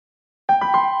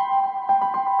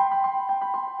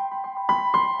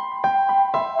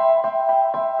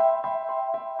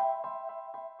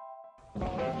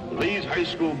high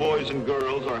school boys and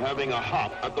girls are having a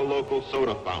hop at the local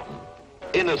soda fountain.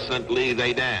 Innocently,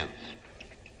 they dance.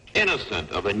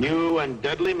 Innocent of a new and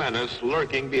deadly menace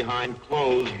lurking behind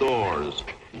closed doors.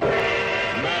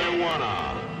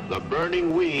 Marijuana, the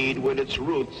burning weed with its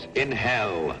roots in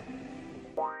hell.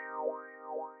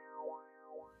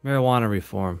 Marijuana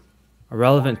reform, a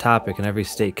relevant topic in every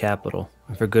state capital,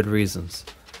 and for good reasons.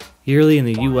 Yearly in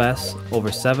the U.S.,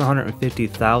 over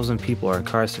 750,000 people are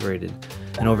incarcerated,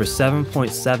 and over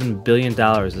 $7.7 billion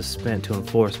is spent to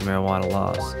enforce marijuana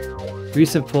laws.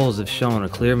 Recent polls have shown a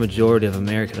clear majority of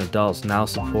American adults now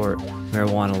support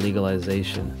marijuana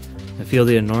legalization and feel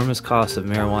the enormous costs of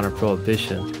marijuana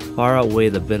prohibition far outweigh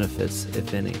the benefits,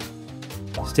 if any.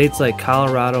 States like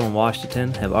Colorado and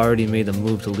Washington have already made the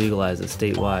move to legalize it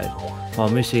statewide, while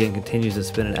Michigan continues to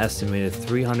spend an estimated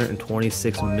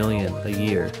 $326 million a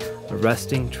year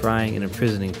arresting, trying, and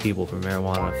imprisoning people for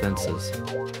marijuana offenses.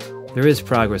 There is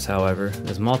progress, however,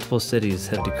 as multiple cities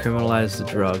have decriminalized the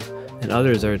drug and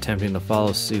others are attempting to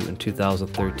follow suit in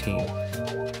 2013.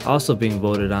 Also being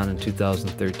voted on in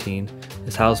 2013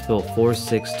 is House Bill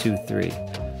 4623,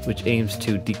 which aims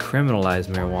to decriminalize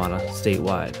marijuana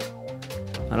statewide.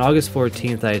 On August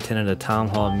 14th, I attended a town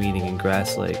hall meeting in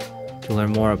Grass Lake to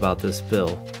learn more about this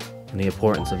bill and the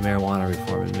importance of marijuana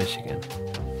reform in Michigan.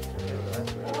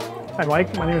 Hi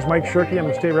Mike, my name is Mike Shirkey. I'm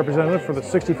the state representative for the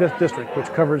 65th District, which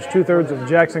covers 2/3 of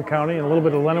Jackson County and a little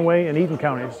bit of Lenawee and Eaton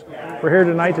counties. We're here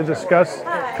tonight to discuss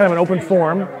kind of an open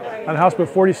forum on House Bill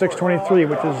 4623,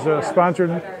 which is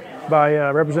sponsored by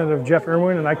Representative Jeff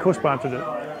Irwin, and I co-sponsored it.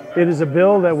 It is a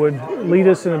bill that would lead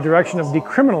us in a direction of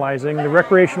decriminalizing the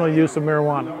recreational use of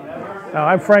marijuana. Now,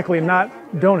 I frankly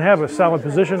don't have a solid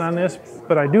position on this,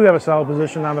 but I do have a solid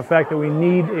position on the fact that we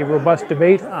need a robust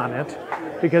debate on it,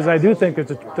 because I do think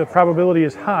that the probability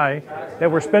is high that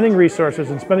we're spending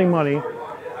resources and spending money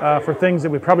for things that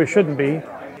we probably shouldn't be.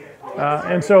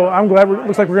 And so I'm glad, it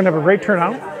looks like we're going to have a great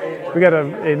turnout. We got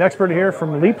an expert here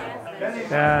from LEAP,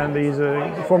 and he's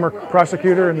a former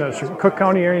prosecutor in the Cook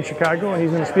County area in Chicago, and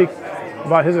he's going to speak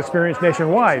about his experience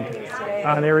nationwide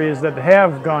on areas that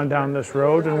have gone down this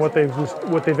road and what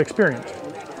they've experienced.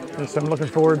 And so I'm looking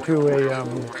forward to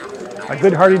a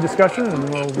good, hearty discussion, and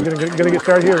we're going to get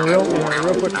started here real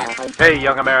quick. Hey,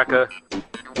 young America,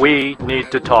 we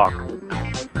need to talk.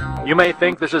 You may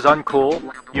think this is uncool.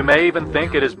 You may even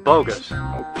think it is bogus.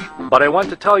 But I want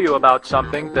to tell you about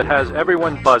something that has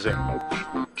everyone buzzing.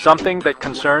 Something that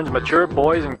concerns mature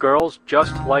boys and girls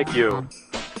just like you.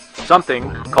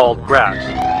 Something called grass.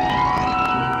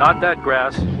 Not that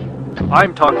grass.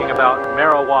 I'm talking about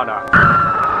marijuana.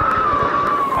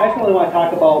 I just really want to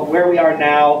talk about where we are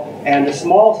now and the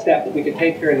small step that we could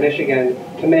take here in Michigan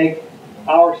to make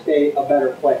our state a better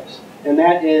place. And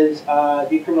that is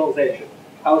decriminalization,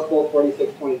 House Bill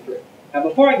 4623. Now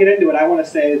before I get into it, I want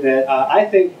to say that I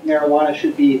think marijuana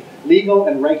should be legal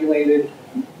and regulated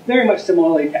very much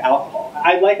similarly to alcohol.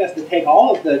 I'd like us to take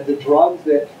all of the drugs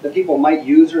that people might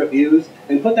use or abuse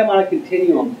and put them on a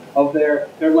continuum of their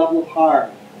level of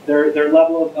harm, their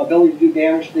level of ability to do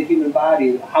damage to the human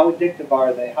body, how addictive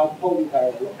are they, how potent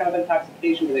are they, what kind of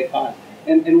intoxication do they cause,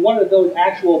 and what are those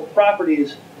actual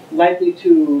properties likely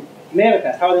to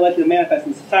manifest, how are they likely to manifest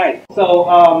in society.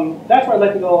 So that's where I'd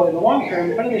like to go in the long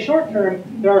term, but in the short term,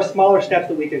 there are smaller steps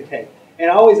that we can take. And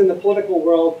always in the political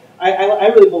world, I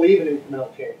really believe in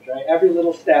incremental change, right? Every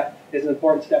little step is an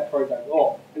important step towards our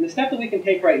goal. And the step that we can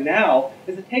take right now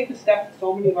is to take the step that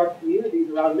so many of our communities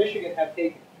around Michigan have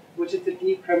taken, which is to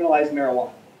decriminalize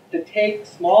marijuana. To take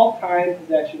small-time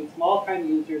possession, small-time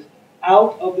users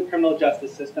out of the criminal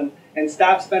justice system and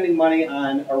stop spending money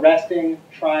on arresting,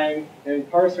 trying, and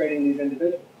incarcerating these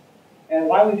individuals. And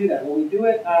why do we do that? Well, we do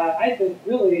it, I think,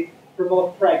 really for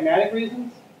both pragmatic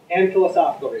reasons and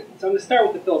philosophical reasons. So I'm going to start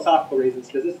with the philosophical reasons,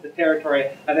 because this is the territory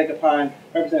I think upon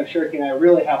Representative Shirkey and I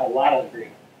really have a lot of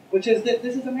agreement, which is that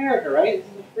this is America, right?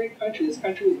 This is a free country. This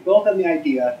country was built on the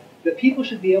idea that people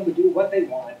should be able to do what they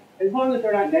want as long as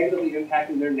they're not negatively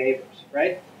impacting their neighbors,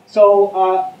 right?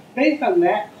 So based on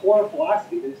that core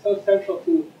philosophy that is so central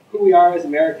to who we are as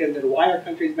Americans and why our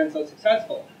country has been so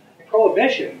successful,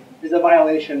 prohibition is a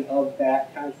violation of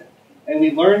that concept. And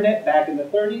we learned it back in the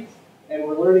 30s, and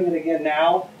we're learning it again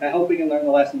now. And I hope we can learn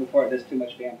the lesson before it does too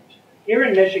much damage. Here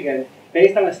in Michigan,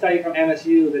 based on a study from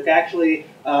MSU that's actually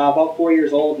about 4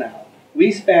 years old now,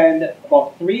 we spend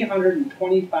about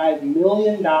 $325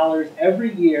 million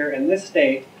every year in this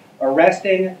state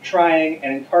arresting, trying,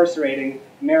 and incarcerating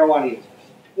marijuana users.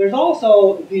 There's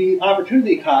also the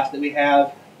opportunity cost that we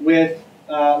have with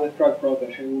drug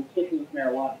prohibition, particularly with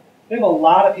marijuana. We have a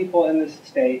lot of people in this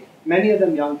state, many of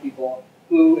them young people,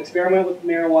 who experiment with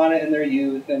marijuana in their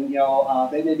youth, and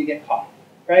they maybe get caught,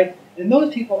 right? And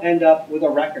those people end up with a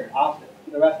record often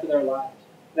for the rest of their lives.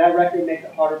 That record makes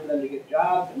it harder for them to get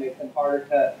jobs. It makes them harder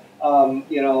to,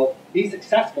 be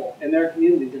successful in their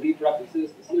communities and be productive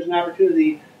citizens. So there's an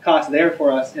opportunity cost there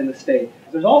for us in the state.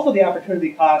 There's also the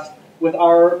opportunity cost with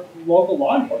our local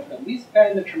law enforcement. We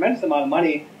spend a tremendous amount of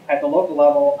money at the local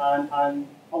level on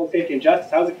public safety and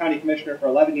justice. I was a county commissioner for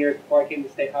 11 years before I came to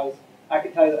the State House. I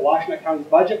can tell you that Washington County's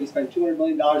budget, we spend $200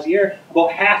 million a year.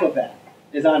 About half of that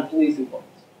is on police and courts.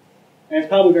 And it's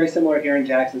probably very similar here in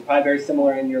Jackson. It's probably very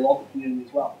similar in your local community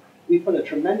as well. We put a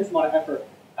tremendous amount of effort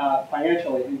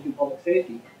financially into public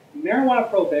safety. Marijuana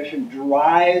prohibition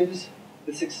drives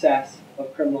the success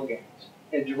of criminal gangs.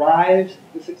 It drives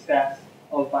the success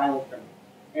of violent criminals.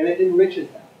 And it enriches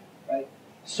them, right?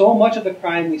 So much of the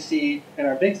crime we see in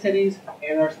our big cities,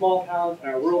 in our small towns,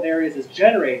 and our rural areas is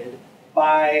generated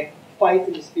by fights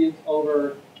and disputes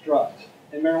over drugs.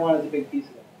 And marijuana is a big piece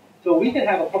of it. So we can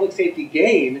have a public safety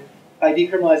gain by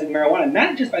decriminalizing marijuana,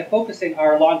 not just by focusing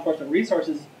our law enforcement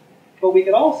resources, but we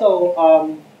could also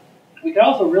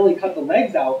really cut the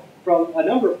legs out from a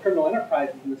number of criminal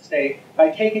enterprises in the state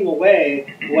by taking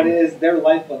away what is their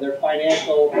lifeblood, their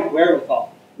financial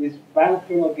wherewithal. These violent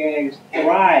criminal gangs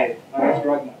thrive on this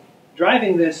drug money,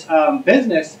 driving this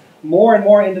business more and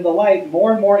more into the light,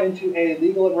 more and more into a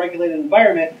legal and regulated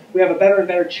environment. We have a better and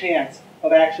better chance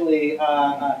of actually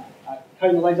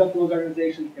cutting the legs up to those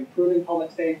organizations, improving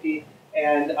public safety,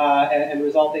 and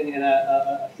resulting in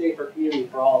a safer community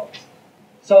for all of us.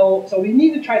 So we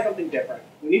need to try something different.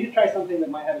 We need to try something that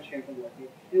might have a chance of working.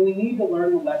 And we need to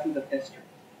learn the lessons of history,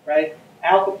 right?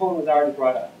 Al Capone was already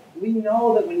brought up. We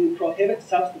know that when you prohibit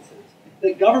substances,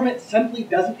 the government simply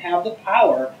doesn't have the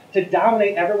power to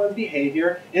dominate everyone's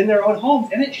behavior in their own homes.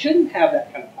 And it shouldn't have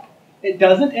that kind of power. It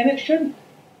doesn't and it shouldn't,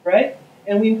 right?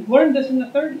 And we learned this in the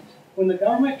 30s. When the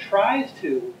government tries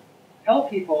to tell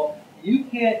people, you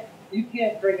can't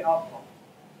drink alcohol,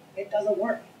 it doesn't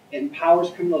work. It empowers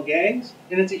criminal gangs,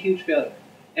 and it's a huge failure.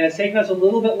 And it's taken us a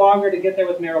little bit longer to get there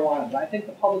with marijuana, but I think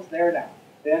the public's there now.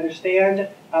 They understand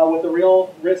what the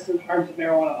real risks and harms of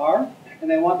marijuana are, and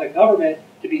they want the government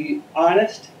to be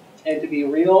honest and to be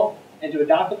real and to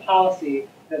adopt a policy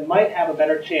that might have a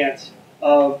better chance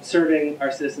of serving our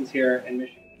citizens here in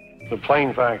Michigan. The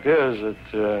plain fact is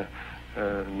that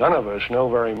none of us know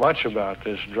very much about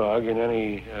this drug in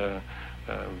any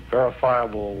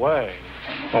verifiable way.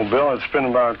 Well, Bill, it's been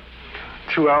about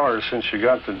 2 hours since you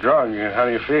got the drug. How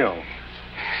do you feel?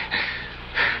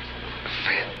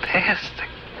 Fantastic.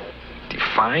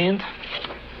 Defiant?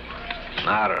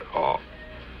 Not at all.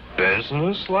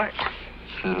 Businesslike?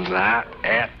 Not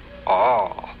at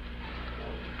all.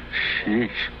 Sheesh.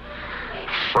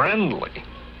 Friendly?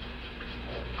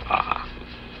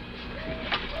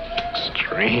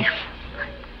 Extreme.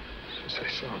 They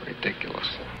sound ridiculous.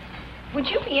 Would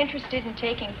you be interested in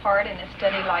taking part in a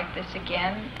study like this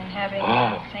again and having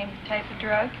the same type of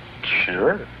drug?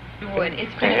 Sure. You would.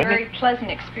 It's been a very pleasant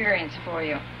experience for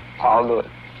you. I'll do it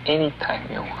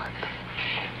anytime you want.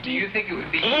 Do you think it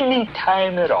would be... Any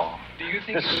time at all. Do you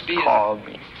think Just it would be... call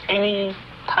me any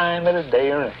time of the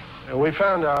day or night. And we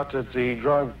found out that the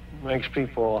drug makes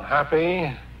people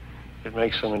happy, it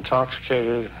makes them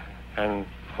intoxicated, and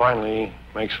finally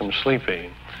makes them sleepy,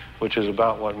 which is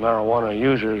about what marijuana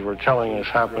users were telling us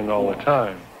happened all the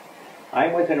time.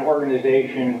 I'm with an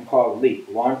organization called LEAP,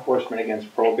 Law Enforcement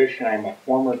Against Prohibition. I'm a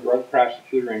former drug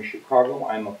prosecutor in Chicago.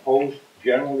 I'm opposed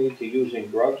generally to using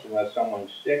drugs unless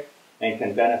someone's sick and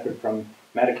can benefit from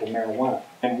medical marijuana.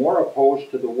 I'm more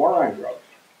opposed to the war on drugs.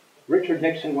 Richard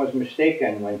Nixon was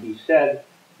mistaken when he said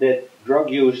that drug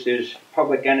use is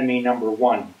public enemy number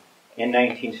one in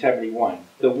 1971.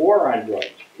 The war on drugs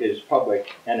is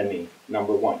public enemy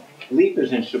number one. LEAP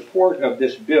is in support of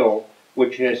this bill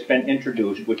which has been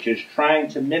introduced, which is trying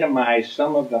to minimize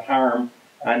some of the harm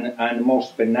on the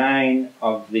most benign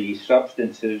of the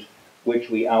substances which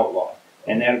we outlaw.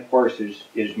 And that, of course, is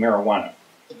marijuana.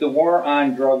 The war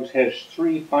on drugs has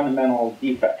three fundamental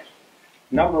defects.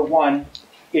 Number one,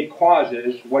 it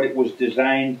causes what it was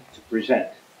designed to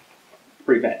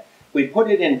prevent. We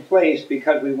put it in place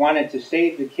because we wanted to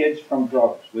save the kids from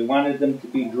drugs. We wanted them to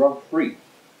be drug-free.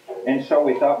 And so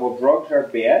we thought, well, drugs are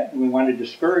bad, and we want to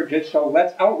discourage it, so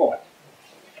let's outlaw it.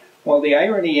 Well, the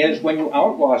irony is, when you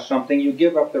outlaw something, you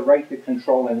give up the right to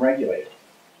control and regulate it.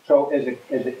 So,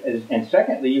 and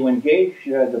secondly, you engage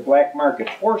the black market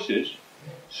forces.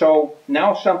 So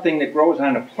now something that grows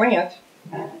on a plant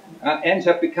ends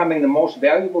up becoming the most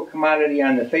valuable commodity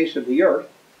on the face of the earth.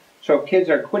 So kids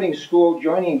are quitting school,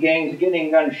 joining gangs, getting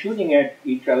guns, shooting at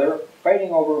each other,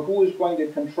 fighting over who is going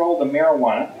to control the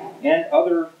marijuana. and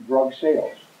other drug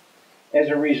sales. As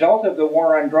a result of the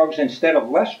war on drugs, instead of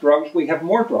less drugs, we have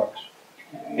more drugs.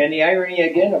 And the irony,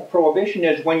 again, of prohibition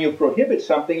is when you prohibit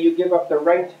something, you give up the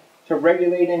right to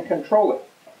regulate and control it.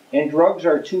 And drugs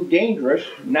are too dangerous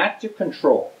not to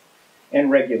control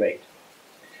and regulate.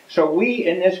 So we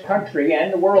in this country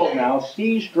and the world now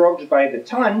seize drugs by the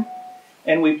ton,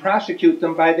 and we prosecute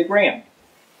them by the gram.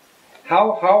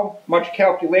 How much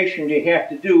calculation do you have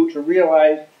to do to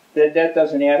realize that that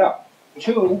doesn't add up?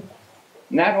 Two,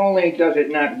 not only does it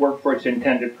not work for its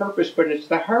intended purpose, but it's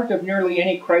the heart of nearly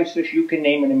any crisis you can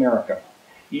name in America.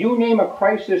 You name a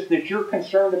crisis that you're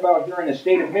concerned about here in the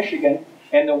state of Michigan,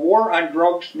 and the war on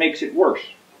drugs makes it worse.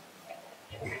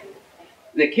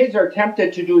 The kids are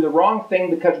tempted to do the wrong thing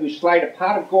because we slide a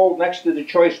pot of gold next to the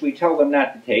choice we tell them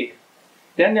not to take.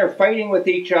 Then they're fighting with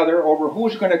each other over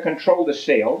who's going to control the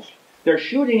sales. They're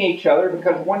shooting each other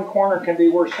because one corner can be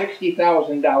worth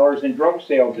 $60,000 in drug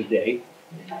sales a day.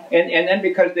 And then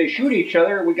because they shoot each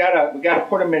other, we gotta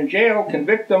put them in jail,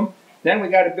 convict them. Then we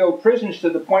got to build prisons to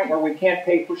the point where we can't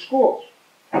pay for schools.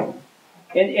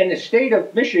 In the state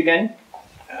of Michigan,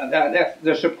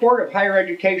 the support of higher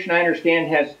education, I understand,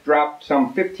 has dropped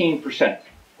some 15%.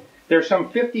 There's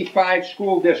some 55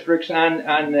 school districts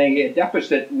on the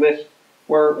deficit list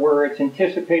where it's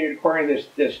anticipated, according to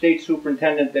the state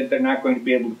superintendent, that they're not going to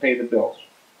be able to pay the bills.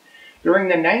 During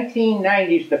the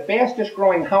 1990s, the fastest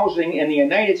growing housing in the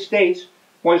United States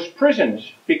was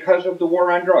prisons because of the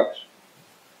war on drugs.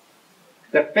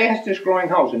 The fastest growing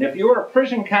housing. If you're a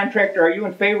prison contractor, are you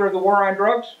in favor of the war on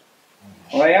drugs?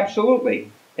 Well,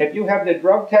 absolutely. If you have the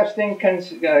drug testing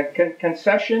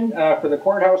concession for the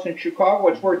courthouse in Chicago,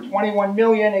 it's worth $21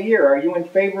 million a year. Are you in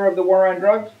favor of the war on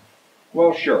drugs?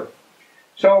 Well, sure.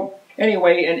 So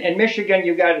anyway, in Michigan,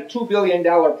 you've got a $2 billion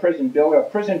prison bill, a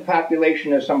prison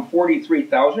population of some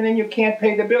 43,000, and you can't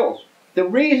pay the bills. The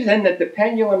reason that the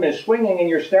pendulum is swinging and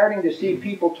you're starting to see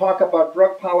people talk about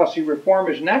drug policy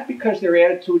reform is not because their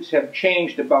attitudes have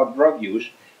changed about drug use,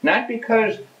 not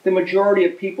because the majority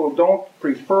of people don't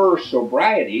prefer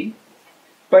sobriety,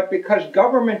 but because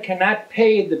government cannot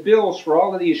pay the bills for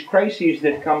all of these crises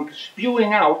that come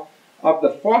spewing out of the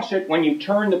faucet when you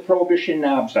turn the prohibition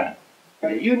knobs on.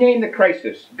 You name the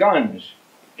crisis: guns,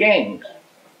 gangs,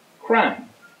 crime,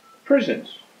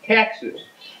 prisons, taxes,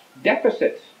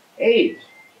 deficits, AIDS,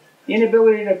 the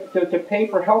inability to pay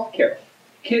for health care,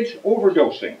 kids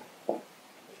overdosing.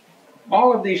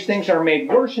 All of these things are made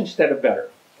worse instead of better.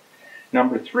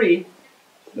 Number three,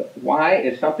 the why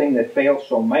is something that fails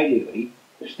so mightily,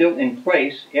 still in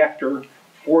place after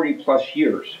 40 plus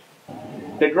years.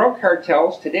 The drug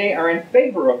cartels today are in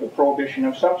favor of the prohibition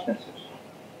of substances.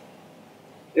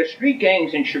 The street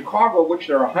gangs in Chicago, which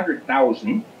there are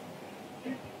 100,000,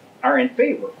 are in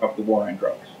favor of the war on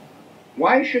drugs.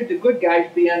 Why should the good guys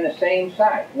be on the same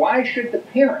side? Why should the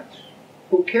parents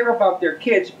who care about their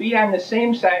kids be on the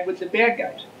same side with the bad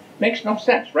guys? Makes no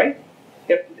sense, right?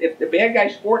 If the bad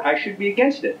guys sport, I should be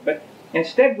against it. But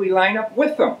instead, we line up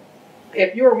with them.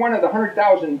 If you're one of the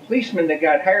 100,000 policemen that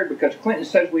got hired because Clinton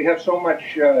says we have so much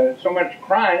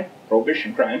crime,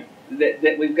 prohibition crime,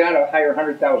 that we've got to hire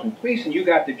 100,000 police, and you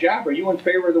got the job, are you in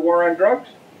favor of the war on drugs?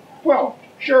 Well,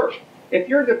 sure. If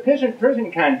you're the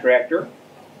prison contractor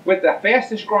with the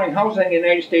fastest growing housing in the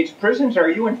United States prisons, are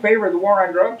you in favor of the war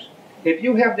on drugs? If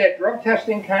you have that drug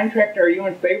testing contract, are you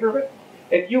in favor of it?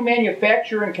 If you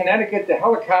manufacture in Connecticut the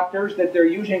helicopters that they're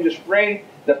using to spray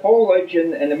the foliage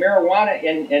and the marijuana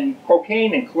and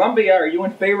cocaine in Colombia, are you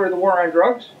in favor of the war on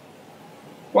drugs?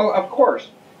 Well, of course.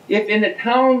 If in the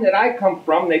town that I come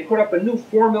from, they put up a new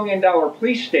 $4 million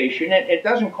police station, and it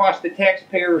doesn't cost the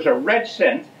taxpayers a red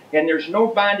cent, and there's no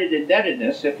bonded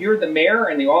indebtedness, if you're the mayor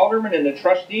and the alderman and the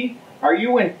trustee, are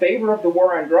you in favor of the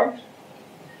war on drugs?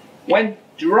 When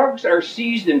drugs are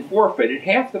seized and forfeited,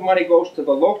 half the money goes to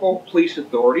the local police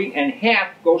authority and half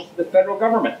goes to the federal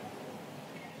government.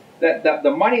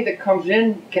 The money that comes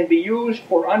in can be used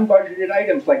for unbudgeted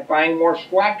items like buying more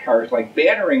squad cars, like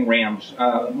battering rams,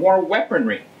 more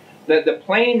weaponry. The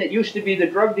plane that used to be the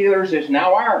drug dealers is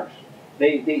now ours.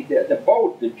 The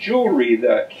boat, the jewelry,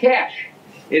 the cash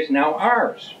is now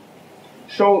ours.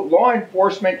 So law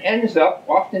enforcement ends up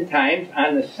oftentimes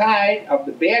on the side of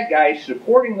the bad guys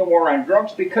supporting the war on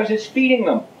drugs because it's feeding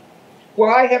them.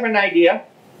 Well, I have an idea.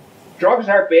 Drugs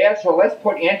are bad, so let's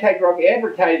put anti-drug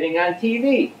advertising on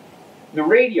TV. The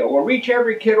radio will reach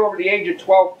every kid over the age of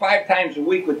 12 5 times a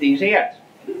week with these ads.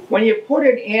 When you put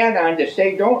an ad on to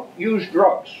say don't use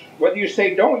drugs, whether you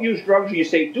say don't use drugs or you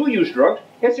say do use drugs,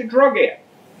 it's a drug ad.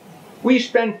 We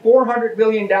spend $400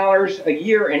 million a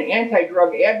year in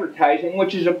anti-drug advertising,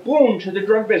 which is a boon to the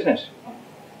drug business.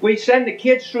 We send the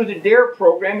kids through the DARE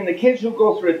program, and the kids who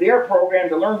go through the DARE program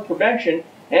to learn prevention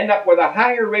end up with a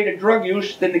higher rate of drug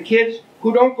use than the kids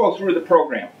who don't go through the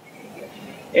program.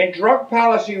 In drug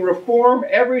policy reform,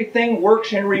 everything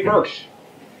works in reverse.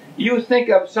 You think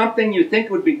of something you think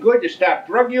would be good to stop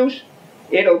drug use,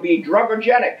 it'll be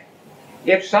drugogenic.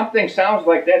 If something sounds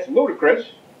like that's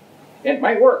ludicrous, it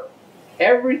might work.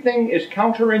 Everything is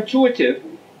counterintuitive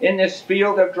in this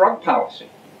field of drug policy.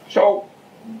 So,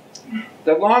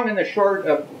 the long and the short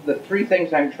of the three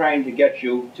things I'm trying to get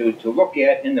you to look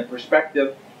at in the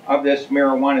perspective of this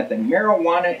marijuana thing.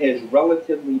 Marijuana is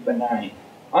relatively benign.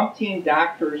 Umpteen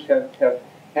doctors have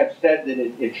said that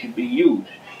it should be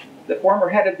used. The former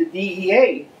head of the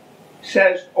DEA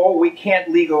says, oh, we can't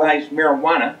legalize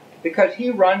marijuana because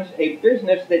he runs a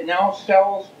business that now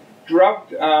sells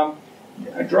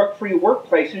drug-free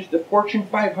workplaces to Fortune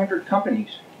 500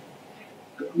 companies.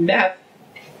 Meth,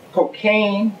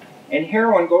 cocaine, and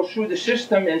heroin goes through the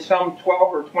system in some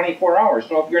 12 or 24 hours.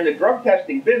 So if you're in the drug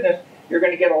testing business, you're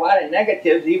going to get a lot of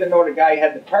negatives, even though the guy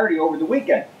had the party over the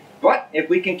weekend. But if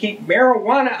we can keep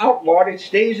marijuana outlawed, it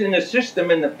stays in the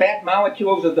system in the fat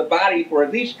molecules of the body for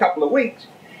at least a couple of weeks,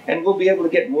 and we'll be able to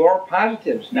get more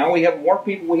positives. Now we have more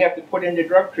people we have to put into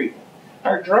drug treatment.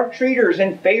 Are drug treaters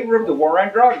in favor of the war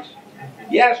on drugs?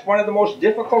 Yes, one of the most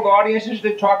difficult audiences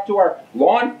to talk to are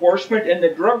law enforcement and the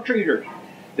drug treaters,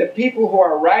 the people who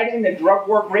are riding the drug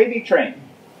war gravy train.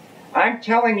 I'm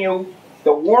telling you,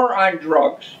 the war on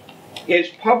drugs is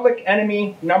public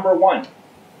enemy number one.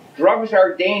 Drugs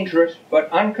are dangerous,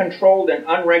 but uncontrolled and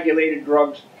unregulated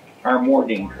drugs are more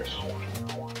dangerous.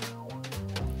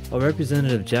 While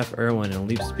Representative Jeff Irwin and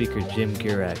LEAP Speaker Jim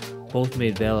Gierach both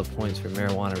made valid points for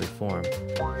marijuana reform,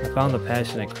 I found the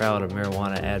passionate crowd of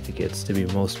marijuana advocates to be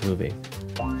most moving.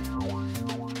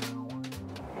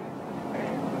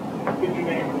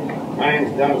 My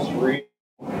name's Dennis Reed,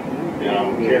 and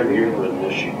I'm a caregiver in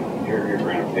Michigan, caregiver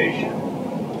and a patient.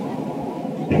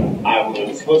 I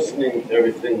was listening to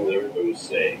everything that everybody was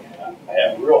saying. I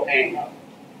have a real hang-up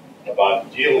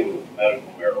about dealing with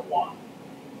medical marijuana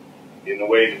in the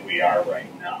way that we are right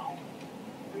now.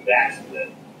 And that's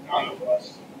that none of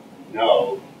us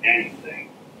know anything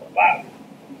about it,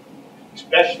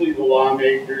 especially the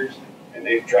lawmakers, and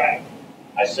they've tried.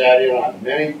 I sat in on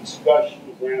many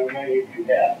discussions, I know many of you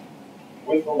have,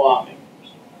 with the lawmakers.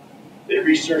 They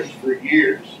researched for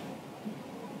years,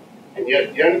 and yet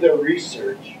at the end of their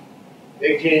research,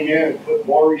 they came in and put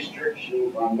more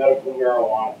restrictions on medical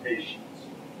marijuana patients.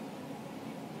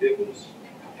 It's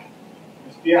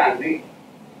beyond me.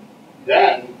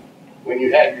 Then, when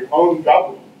you have your own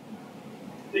government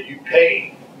that you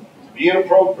pay to be in a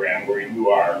program where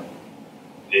you are,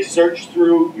 they search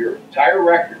through your entire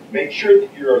record, make sure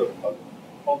that you're a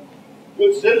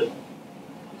good citizen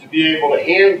to be able to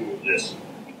handle this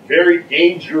very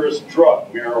dangerous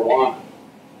drug, marijuana,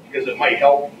 because it might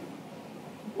help you.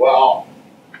 Well,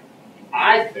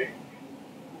 I think,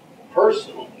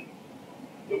 personally,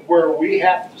 that where we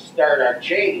have to start our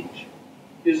change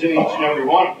is in each and every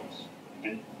one of us.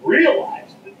 And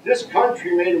realize that this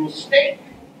country made a mistake.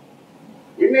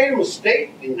 We made a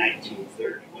mistake in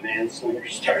 1930 when Anslinger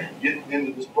started getting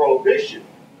into this prohibition.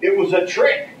 It was a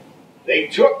trick. They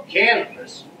took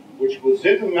cannabis, which was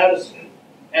in the medicine,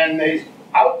 and they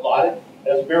outlawed it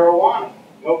as marijuana.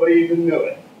 Nobody even knew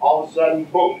it. All of a sudden,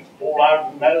 boom, it's pulled out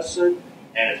of the medicine,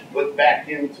 and it's put back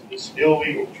into this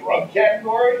illegal drug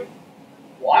category.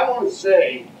 Well, I want to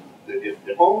say that if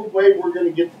the only way we're going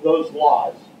to get to those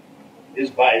laws is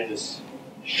by this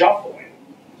shuffling,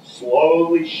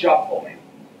 slowly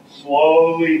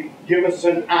give us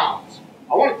an ounce.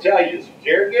 I want to tell you, as a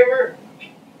caregiver,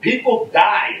 people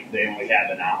die if they only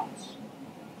have an ounce.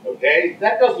 Okay?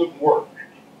 That doesn't work.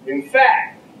 In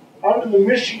fact, under the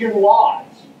Michigan laws,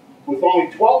 with only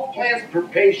 12 plants per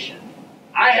patient,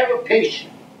 I have a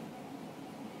patient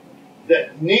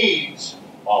that needs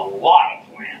a lot of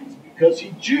plants because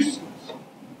he juices.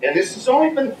 And this has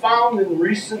only been found in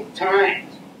recent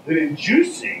times that in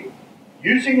juicing,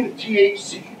 using the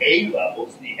THCA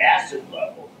levels, the acid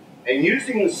levels, and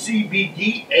using the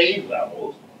CBDA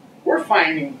levels, we're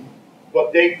finding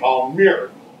what they call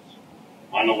miracles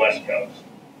on the West Coast.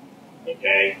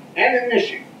 Okay? And in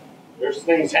Michigan. There's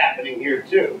things happening here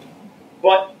too.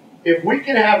 But if we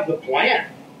can have the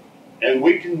plant and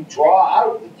we can draw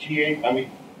out the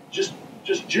just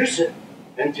juice it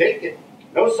and take it.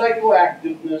 No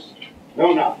psychoactiveness,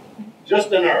 no nothing.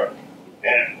 Just an herb.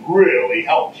 And it really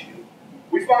helps you.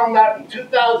 We found out in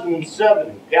 2007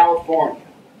 in California.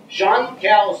 Sean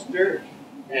McAllister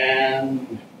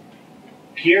and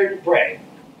Pierre Dupre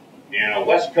in a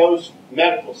West Coast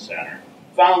medical center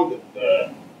found that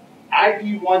the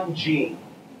ID1 gene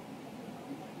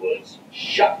was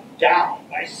shut down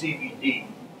by CBD.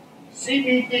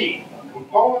 CBD, a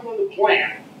component of the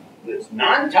plant that's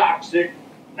non-toxic,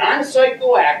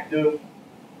 non-psychoactive,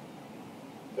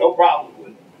 no problem with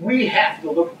it. We have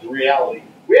to look at the reality.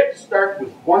 We have to start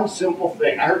with one simple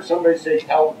thing. I heard somebody say,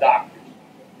 tell the doctors.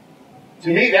 To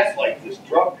me, that's like this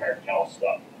drug cartel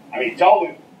stuff. I mean, tell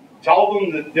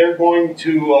them that they're going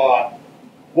to,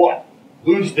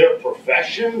 lose their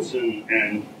professions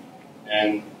and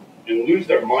lose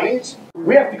their monies?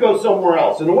 We have to go somewhere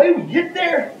else. And the way we get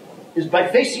there is by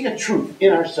facing a truth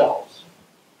in ourselves.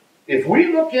 If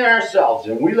we look in ourselves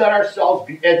and we let ourselves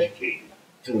be educated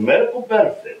to the medical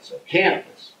benefits of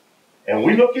cannabis, and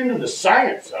we look into the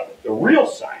science of it, the real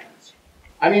science.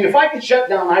 I mean, if I could shut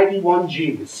down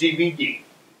ID1G with CBD,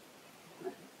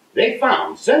 they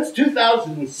found, since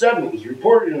 2007, it was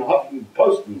reported in the Huffington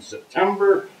Post in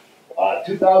September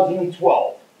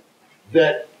 2012,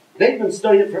 that they've been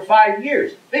studying it for 5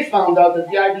 years. They found out that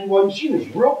the ID1 gene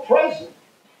is real present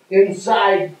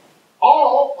inside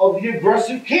all of the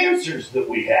aggressive cancers that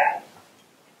we have.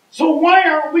 So why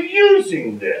aren't we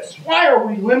using this? Why are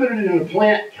we limited in the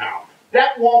plant count?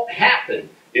 That won't happen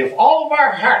if all of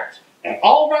our heart and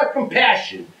all of our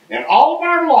compassion and all of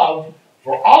our love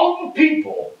for all of the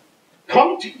people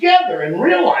come together and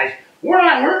realize we're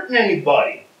not hurting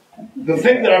anybody. The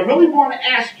thing that I really want to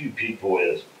ask you people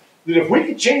is that if we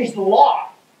could change the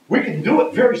law, we could do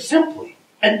it very simply.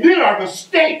 Admit our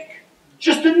mistake.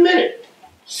 Just admit it.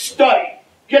 Study.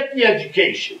 Get the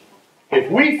education. If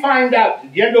we find out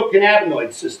that the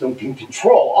endocannabinoid system can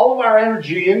control all of our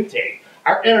energy intake,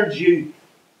 our energy,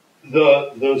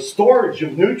 the storage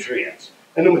of nutrients,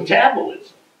 and the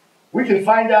metabolism, we can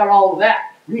find out all of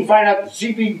that. We can find out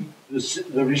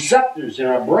the receptors in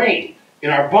our brain, in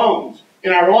our bones,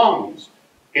 in our lungs,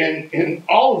 in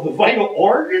all of the vital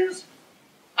organs.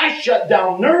 I shut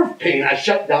down nerve pain. I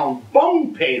shut down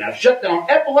bone pain. I've shut down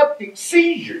epileptic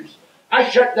seizures. I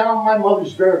shut down my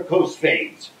mother's varicose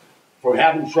veins for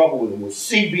having trouble with them with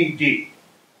CBD.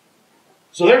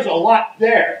 So there's a lot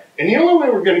there. And the only way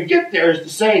we're going to get there is to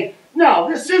say, no,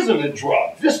 this isn't a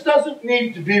drug. This doesn't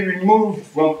need to be removed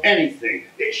from anything.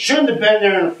 It shouldn't have been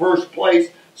there in the first place.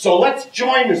 So let's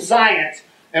join the science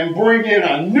and bring in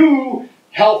a new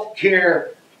healthcare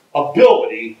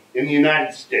ability in the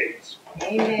United States.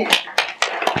 Amen.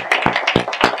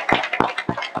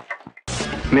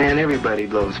 Man, everybody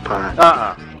blows pot.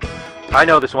 I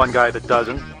know this one guy that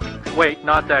doesn't. Wait,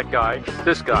 not that guy.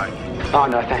 This guy. Oh,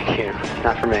 no, thank you.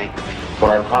 Not for me.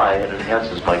 When I'm high, it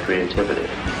enhances my creativity.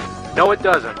 No, it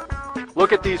doesn't.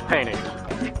 Look at these paintings.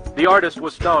 The artist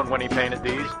was stoned when he painted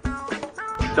these.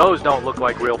 Those don't look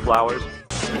like real flowers.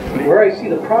 Where I see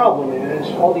the problem is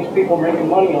all these people making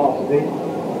money off of it,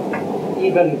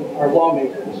 even our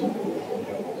lawmakers.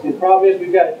 See, the problem is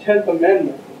we've got a 10th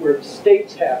Amendment where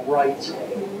states have rights.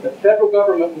 The federal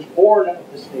government was born out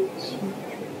of the states.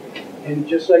 And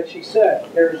just like she said,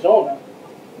 Arizona,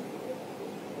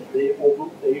 they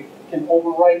can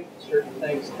overwrite certain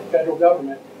things the federal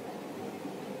government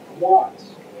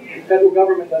wants. The federal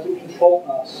government doesn't control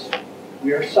us.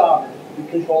 We are sovereign. We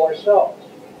control ourselves.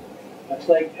 That's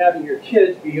like having your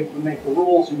kids be able to make the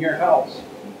rules in your house.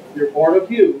 They're born of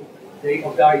you. They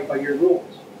abide by your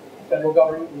rules. The federal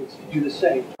government needs to do the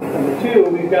same. Number two,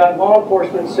 we've got law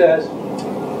enforcement says,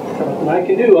 nothing I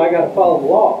can do, I got to follow the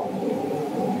law.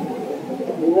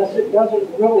 Unless it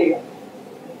doesn't really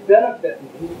benefit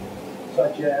me,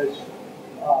 such as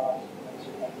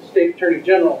the State Attorney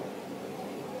General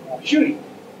shooting,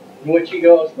 in which he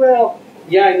goes, well,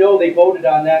 yeah, I know they voted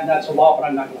on that and that's a law, but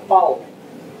I'm not going to follow it.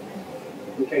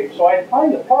 Okay, so I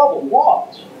find the problem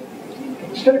laws.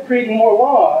 Instead of creating more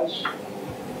laws,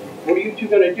 what are you two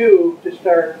going to do to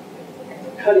start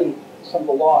cutting some of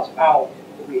the laws out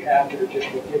that we have that are just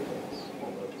ridiculous?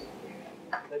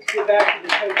 Let's get back to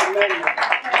the 10th Amendment.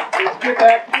 Let's get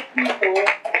back to the people.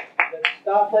 Let's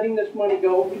stop letting this money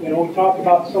go. You know, we talked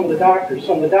about some of the doctors.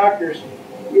 Some of the doctors,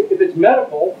 if it's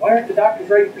medical, why aren't the doctors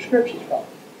writing prescriptions from it?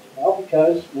 Well,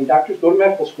 because when doctors go to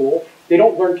medical school, they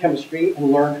don't learn chemistry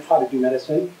and learn how to do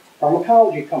medicine.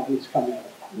 Pharmacology companies come in.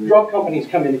 Drug companies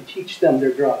come in and teach them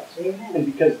their drugs. And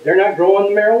because they're not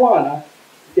growing the marijuana,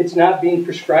 it's not being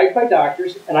prescribed by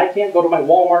doctors, and I can't go to my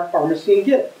Walmart pharmacy and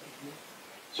get it.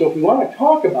 So if we want to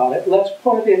talk about it, let's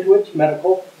put it into its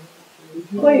medical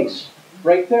place,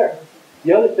 right there.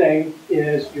 The other thing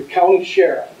is your county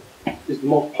sheriff is the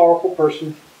most powerful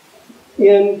person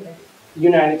in the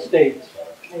United States.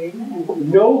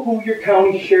 Know who your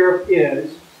county sheriff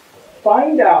is.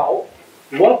 Find out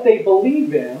what they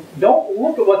believe in. Don't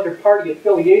look at what their party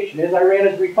affiliation is. I ran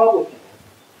as Republican.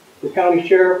 the county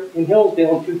sheriff in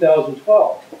Hillsdale in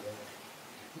 2012.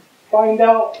 Find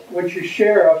out what your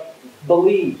sheriff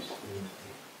believes,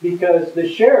 because the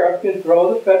sheriff can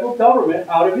throw the federal government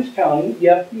out of his county, the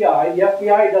FBI. The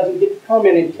FBI doesn't get to come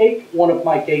in and take one of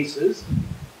my cases.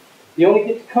 They only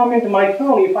get to come into my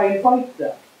county if I invite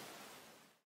them.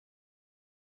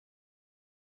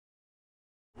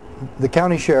 The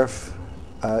county sheriff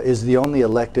is the only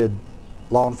elected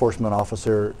law enforcement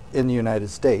officer in the United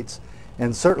States,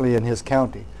 and certainly in his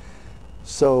county.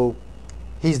 So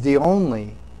he's the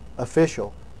only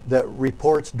official that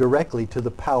reports directly to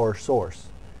the power source.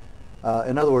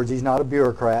 In other words, he's not a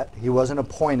bureaucrat. He wasn't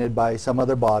appointed by some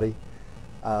other body.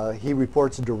 He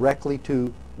reports directly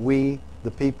to we,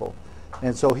 the people.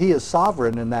 And so he is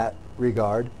sovereign in that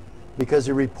regard because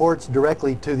he reports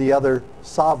directly to the other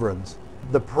sovereigns.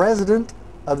 The President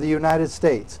of the United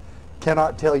States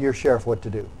cannot tell your sheriff what to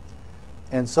do.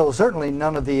 And so certainly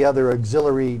none of the other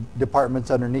auxiliary departments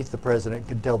underneath the President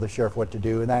can tell the sheriff what to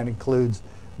do, and that includes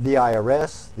the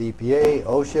IRS, the EPA,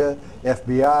 OSHA,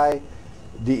 FBI,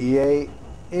 DEA.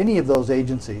 Any of those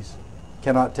agencies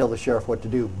cannot tell the sheriff what to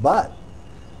do. But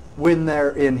when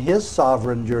they're in his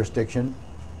sovereign jurisdiction,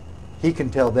 he can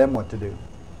tell them what to do.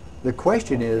 The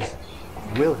question is,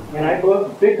 will he? And I'm a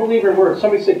big believer in words.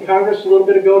 Somebody said Congress a little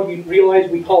bit ago. Do you realize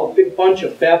we call a big bunch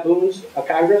of baboons a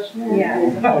Congress?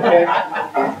 Yeah. Okay.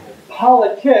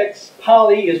 Politics,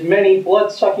 poly is many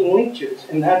blood-sucking leeches,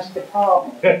 and that's the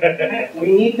problem.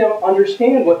 We need to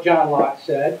understand what John Locke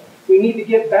said. We need to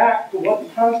get back to what the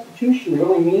Constitution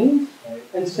really means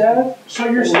and says. So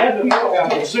you're saying the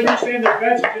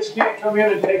feds just can't come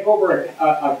in and take over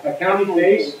a county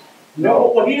case?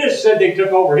 No, well, he just said they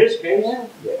took over his case.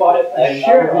 But did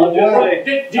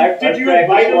you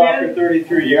invite him in? For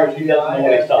 33 years, he doesn't know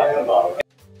what he's talking about.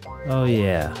 Oh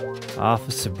yeah,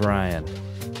 Officer Brian.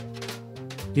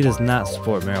 He does not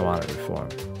support marijuana reform.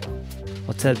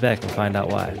 Let's head back and find out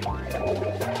why.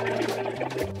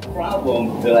 The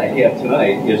problem that I have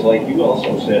tonight is, like you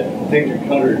also said, things are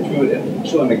counterintuitive,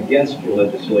 so I'm against your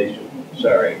legislation.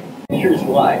 Sorry. Here's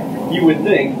why. You would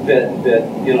think that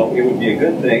you know, it would be a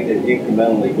good thing to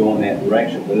incrementally go in that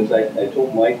direction, but as I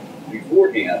told Mike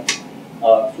beforehand,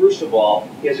 first of all,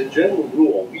 as a general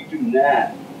rule, we do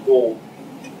not go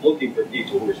looking for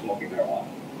people who are smoking marijuana.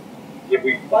 If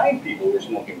we find people who are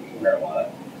smoking marijuana,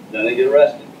 then they get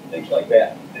arrested, things like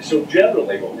that. And so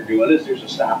generally what we're doing is there's a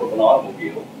stop of an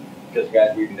automobile because the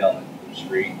guy's weaving down the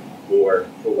street or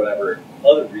for whatever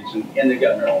other reason, and they've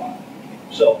got marijuana.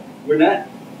 So we're not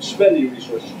spending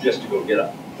resources just to go get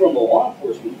them. From a law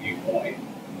enforcement viewpoint,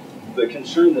 the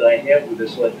concern that I have with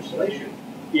this legislation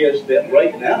is that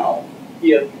right now,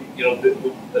 if you know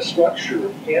the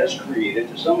structure has created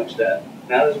to some extent,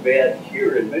 not as bad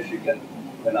here in Michigan,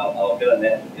 and I'll hit on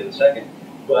that in a second,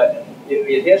 but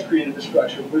it has created the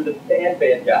structure where the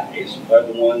bad guys are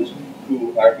the ones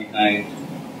who are behind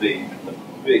the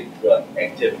big drug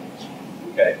activities,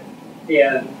 okay?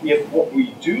 And if what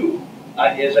we do,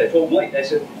 as I told Mike, I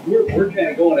said, we're kind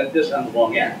of going at this on the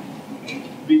wrong end.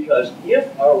 Because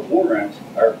if our warrant,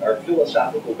 our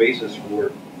philosophical basis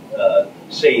for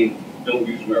saying don't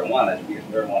use marijuana is because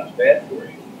marijuana is bad for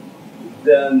you,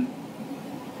 then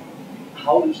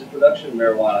how does the production of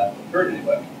marijuana hurt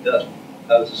anybody? It doesn't.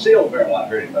 How does the sale of marijuana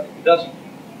hurt anybody? It doesn't.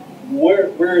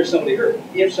 Where is somebody hurt?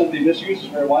 If somebody misuses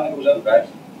marijuana and goes out and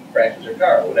crashes their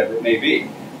car, or whatever it may be.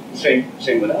 Same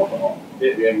with alcohol.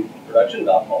 Production of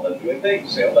alcohol doesn't do anything.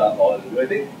 Sale of alcohol doesn't do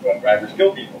anything. Drunk drivers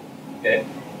kill people. Okay.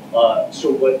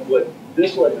 So what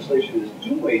this legislation is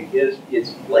doing is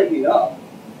it's lightening up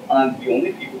on the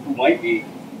only people who might be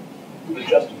the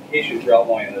justification for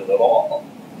outlawing it at all.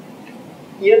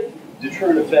 If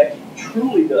deterrent effect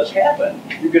truly does happen,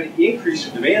 you're going to increase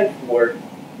the demand for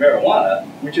marijuana,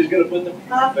 which is going to put the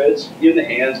profits in the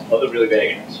hands of the really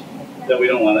bad guys that we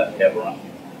don't want to have around.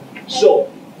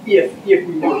 So if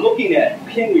we were looking at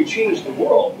can we change the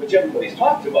world, which everybody's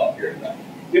talked about here tonight,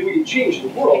 if we can change the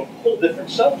world, a whole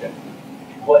different subject.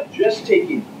 But just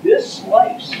taking this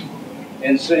slice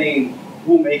and saying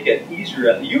we'll make it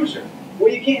easier on the user,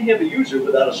 well, you can't have a user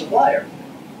without a supplier.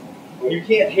 You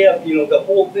can't have, you know, the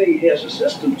whole thing has a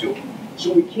system to it.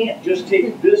 So we can't just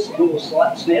take this little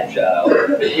snapshot out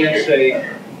and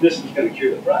say this is going to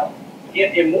cure the problem.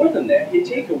 And more than that, you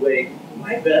take away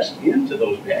my best into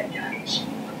those bad guys.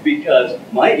 Because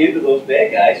my into those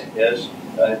bad guys, as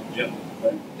Jim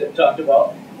talked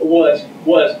about, was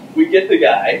we get the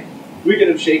guy, we get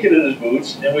him shaking in his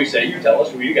boots, and we say, you tell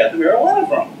us where you got the marijuana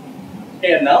from.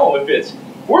 And now if it's,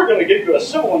 we're going to give you a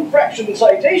civil infraction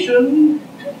citation,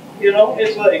 you know,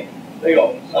 it's like, they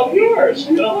go, of yours.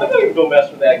 You know, I'm not going to go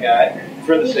mess with that guy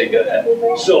for the sake of that.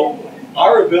 So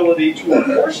our ability to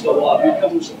enforce the law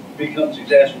becomes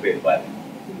exacerbated by that.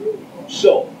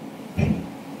 So,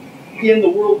 in the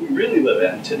world we really live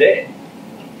in today,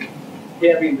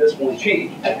 having this one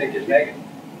change, I think, is negative.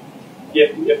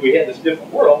 If we had this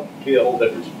different world, it'd be a whole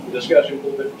different discussion, a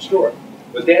whole different story.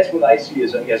 But that's what I see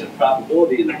as a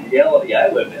probability in the reality I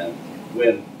live in.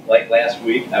 When, like last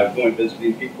week, I was going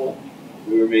visiting people.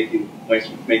 We were making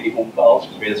home calls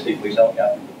because we had state police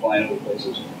helicopters flying over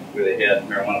places where they had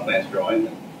marijuana plants growing,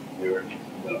 and we were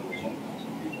doing home calls to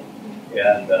people.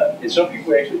 And some people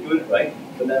were actually doing it right,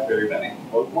 but not very many.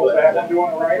 What's that one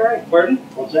doing it right? Pardon?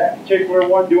 What's that particular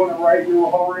one doing it right you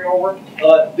were hovering over?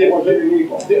 There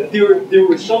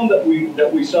were some that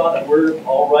we saw that were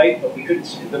all right, but we couldn't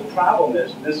see. The problem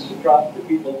is, and this is a problem for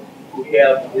people who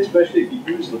have, especially if you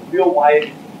use the real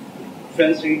wide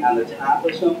fencing on the top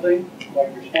of something, like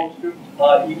you're supposed to,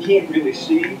 you can't really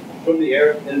see from the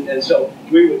air, and so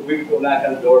we would go knock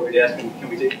on the door, we'd ask them, can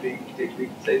we take a peek? Take a peek,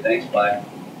 and say thanks, bye,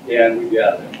 and we'd be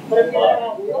out of there. Is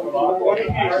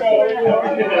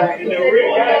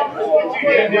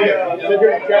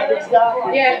there a traffic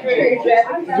stop? Yeah, traffic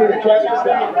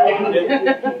stop.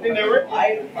 I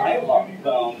am not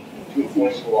bound to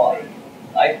enforce the law.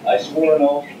 I swore an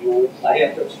oath. I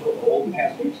have to hold the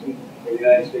Constitution of the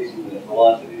United States and the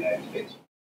laws of the United States.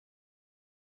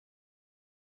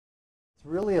 It's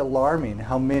really alarming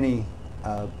how many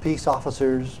peace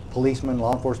officers, policemen,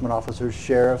 law enforcement officers,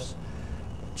 sheriffs,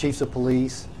 chiefs of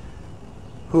police,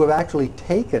 who have actually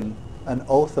taken an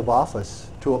oath of office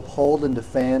to uphold and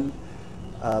defend,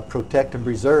 protect and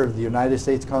preserve the United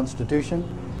States Constitution.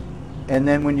 And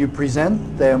then when you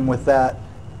present them with that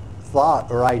thought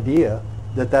or idea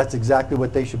that that's exactly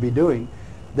what they should be doing,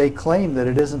 they claim that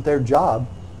it isn't their job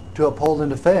to uphold and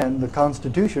defend the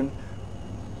Constitution,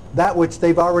 that which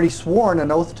they've already sworn an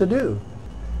oath to do.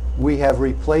 We have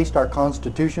replaced our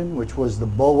Constitution, which was the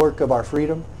bulwark of our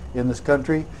freedom in this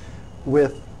country,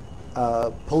 with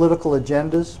political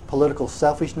agendas, political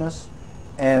selfishness,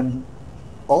 and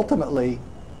ultimately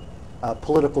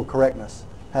political correctness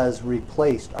has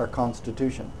replaced our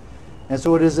Constitution. And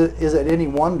so is it any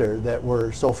wonder that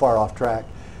we're so far off track?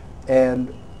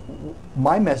 And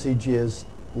my message is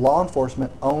law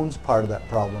enforcement owns part of that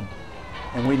problem,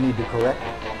 and we need to correct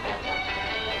it.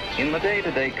 In the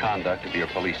day-to-day conduct of your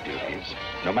police duties,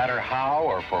 no matter how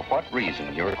or for what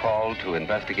reason you're called to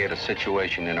investigate a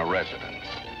situation in a residence,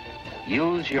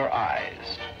 use your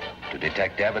eyes to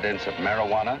detect evidence of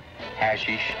marijuana,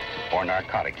 hashish, or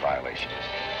narcotic violations.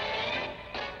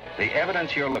 The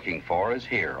evidence you're looking for is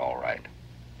here, all right.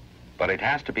 But it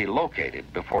has to be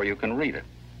located before you can read it.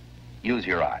 Use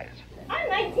your eyes. I'm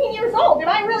 19 years old. Am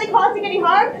I really causing any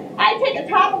harm? I take a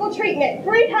topical treatment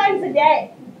 3 times a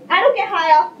day. I don't get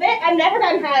high off of it. I've never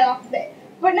gotten high off of it.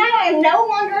 But now I am no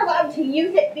longer allowed to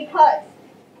use it because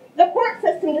the court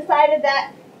system decided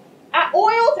that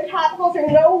oils or topicals are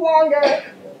no longer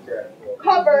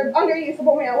covered under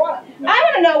usable marijuana. I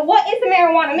want to know, what is a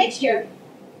marijuana mixture?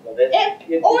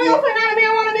 If oils are not a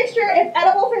marijuana mixture, if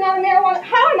edibles are not a marijuana,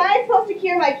 how am I supposed to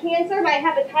cure my cancer, my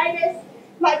hepatitis,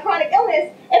 my chronic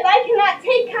illness, if I cannot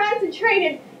take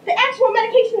concentrated, the actual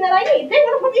medication that I need? They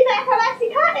want to put me back on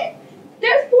Oxycontin.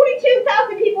 There's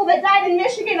 42,000 people that died in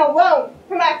Michigan alone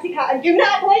from Oxycontin. Do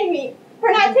not blame me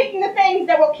for not taking the things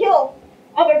that will kill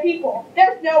other people.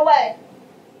 There's no way.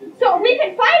 So we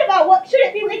can fight about what should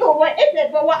it be legal, what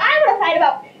isn't, but what I want to fight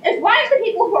about is why are the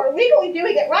people who are legally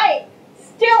doing it right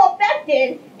still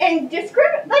affected and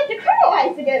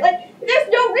decriminalizing it? Like, there's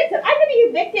no reason. I could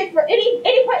be evicted for any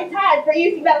point in time for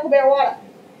using medical marijuana.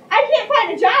 I can't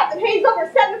find a job that pays over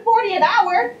 $7.40 an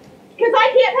hour because I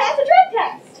can't pass a drug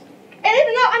test. And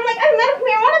even though I'm a medical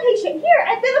marijuana patient here,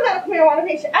 I've been a medical marijuana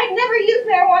patient. I've never used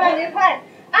marijuana in my time.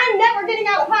 I'm never getting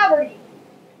out of poverty.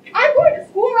 I'm going to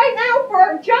school right now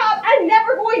for a job I'm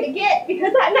never going to get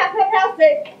because I'm not going to pass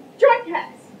the drug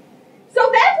test. So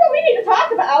that's what we need to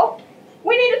talk about.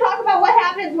 We need to talk about what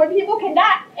happens when people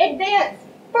cannot advance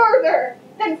further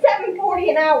than $7.40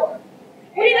 an hour.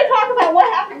 We need to talk about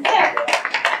what happens there.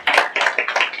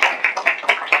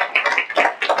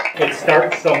 It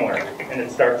starts somewhere, and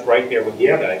it starts right there with you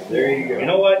guys. There you go. You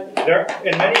know what? There,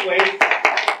 in many ways,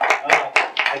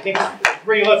 I think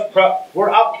we're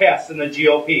outcasts in the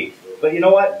GOP. But you know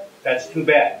what? That's too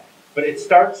bad. But it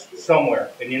starts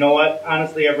somewhere. And you know what?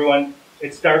 Honestly, everyone,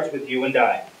 it starts with you and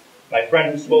I. My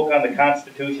friend who spoke on the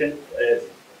Constitution is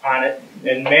on it.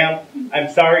 And ma'am,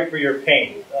 I'm sorry for your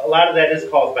pain. A lot of that is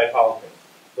caused by politics.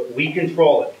 But we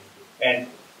control it. And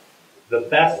the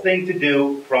best thing to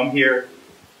do from here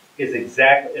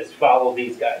is follow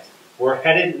these guys. We're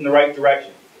headed in the right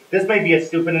direction. This may be a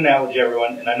stupid analogy,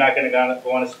 everyone, and I'm not going to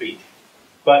go on a speech.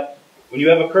 But When you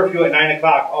have a curfew at 9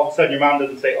 o'clock, all of a sudden your mom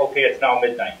doesn't say, okay, it's now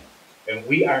midnight. And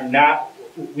we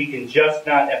can just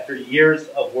not, after years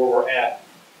of where we're at,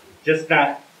 just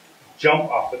not jump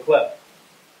off the cliff.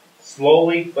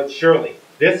 Slowly but surely.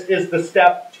 This is the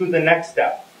step to the next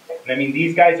step. And I mean,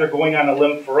 these guys are going on a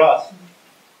limb for us.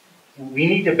 We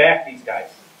need to back these guys.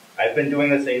 I've been doing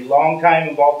this a long time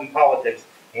involved in politics,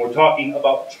 and we're talking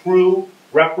about true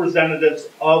representatives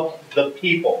of the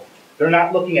people. They're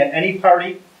not looking at any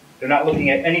party. They're not looking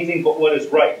at anything but what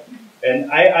is right.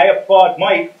 And I applaud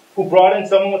Mike, who brought in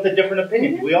someone with a different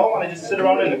opinion. Do we all want to just sit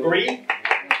around and agree?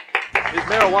 Is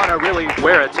marijuana really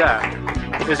where it's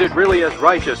at? Is it really as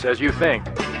righteous as you think?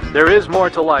 There is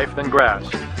more to life than grass.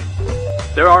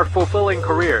 There are fulfilling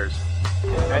careers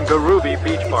and groovy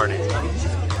beach parties.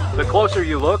 The closer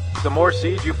you look, the more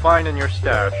seeds you find in your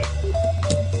stash.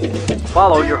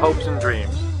 Follow your hopes and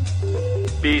dreams.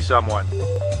 Be someone.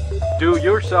 Do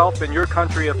yourself and your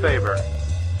country a favor.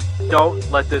 Don't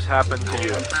let this happen to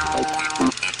you.